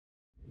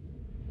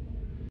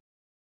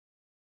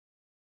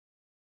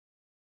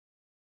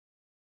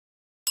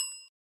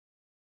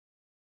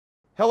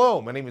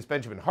Hello, my name is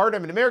Benjamin Hart.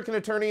 I'm an American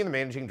attorney and the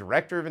Managing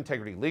Director of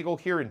Integrity Legal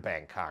here in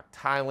Bangkok,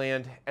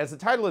 Thailand. As the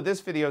title of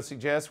this video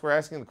suggests, we're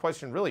asking the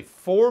question, really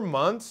 4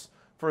 months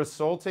for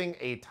assaulting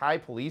a Thai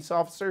police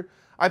officer?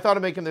 I thought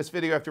of making this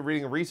video after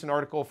reading a recent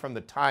article from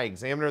the Thai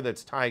Examiner,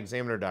 that's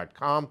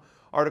thaiexaminer.com.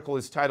 Article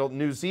is titled,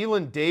 New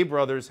Zealand Day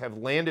Brothers Have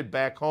Landed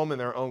Back Home in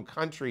Their Own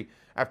Country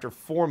After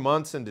 4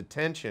 Months in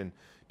Detention.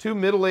 Two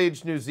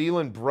middle-aged New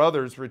Zealand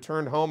brothers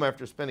returned home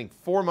after spending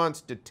 4 months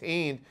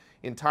detained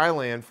in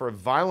Thailand for a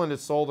violent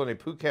assault on a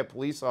Phuket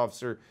police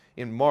officer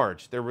in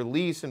March. Their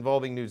release,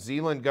 involving New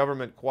Zealand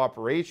government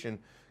cooperation,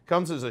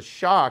 comes as a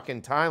shock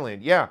in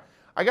Thailand. Yeah,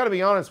 I got to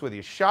be honest with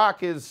you.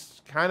 Shock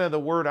is kind of the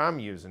word I'm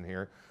using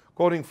here.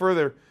 Quoting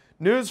further,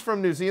 news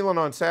from New Zealand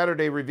on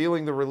Saturday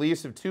revealing the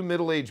release of two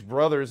middle-aged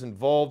brothers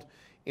involved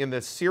in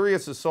the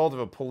serious assault of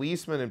a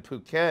policeman in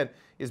Phuket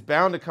is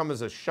bound to come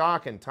as a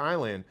shock in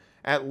Thailand.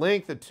 At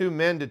length, the two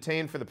men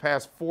detained for the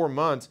past 4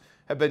 months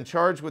have been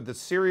charged with the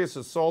serious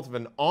assault of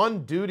an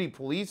on-duty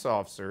police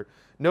officer.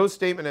 No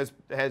statement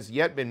has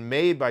yet been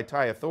made by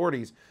Thai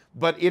authorities,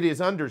 but it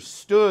is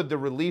understood the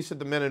release of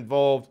the men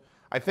involved,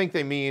 I think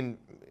they mean,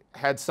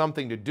 had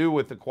something to do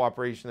with the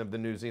cooperation of the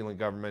New Zealand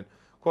government.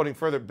 Quoting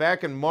further,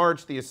 back in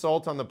March, the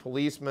assault on the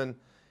policeman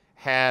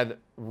had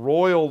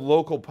royal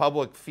local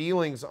public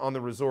feelings on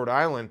the resort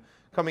island,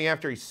 coming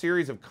after a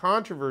series of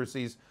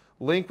controversies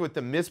linked with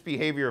the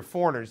misbehavior of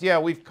foreigners. Yeah,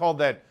 we've called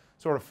that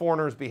sort of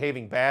foreigners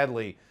behaving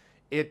badly.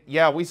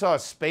 Yeah, we saw a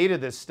spate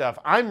of this stuff.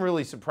 I'm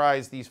really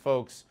surprised these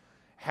folks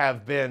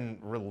have been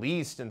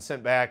released and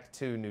sent back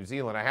to New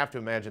Zealand. I have to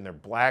imagine they're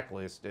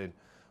blacklisted,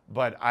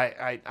 but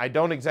I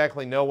don't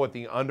exactly know what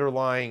the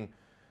underlying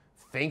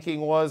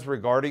thinking was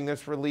regarding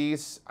this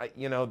release.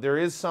 You know, there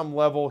is some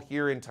level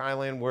here in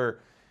Thailand where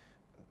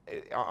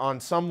on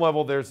some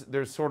level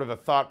there's sort of a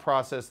thought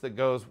process that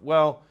goes,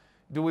 well,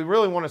 do we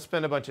really want to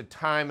spend a bunch of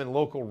time and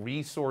local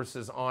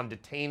resources on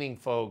detaining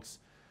folks,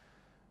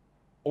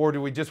 or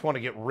do we just want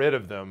to get rid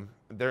of them?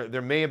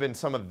 There may have been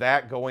some of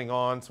that going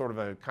on, sort of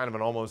a kind of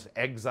an almost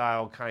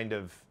exile kind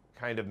of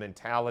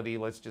mentality.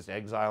 Let's just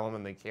exile them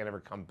and they can't ever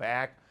come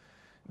back.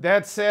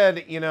 That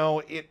said, you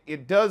know,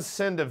 it does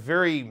send a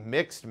very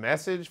mixed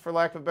message, for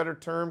lack of a better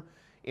term,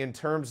 in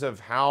terms of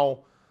how,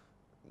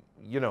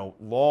 you know,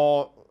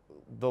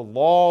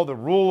 the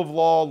rule of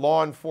law,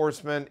 law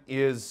enforcement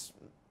is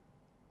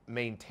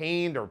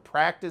maintained or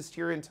practiced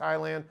here in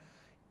Thailand.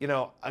 You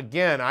know,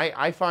 again,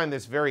 I find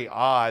this very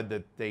odd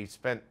that they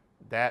spent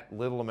that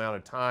little amount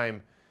of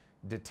time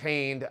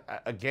detained.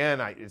 Again,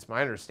 it's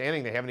my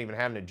understanding they haven't even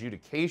had an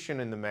adjudication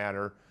in the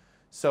matter.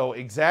 So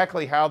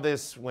exactly how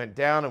this went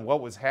down and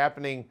what was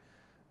happening,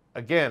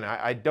 again,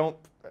 I don't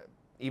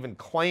even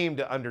claim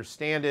to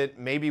understand it.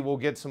 Maybe we'll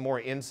get some more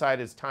insight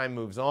as time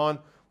moves on.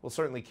 We'll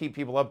certainly keep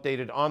people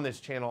updated on this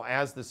channel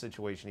as the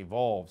situation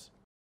evolves.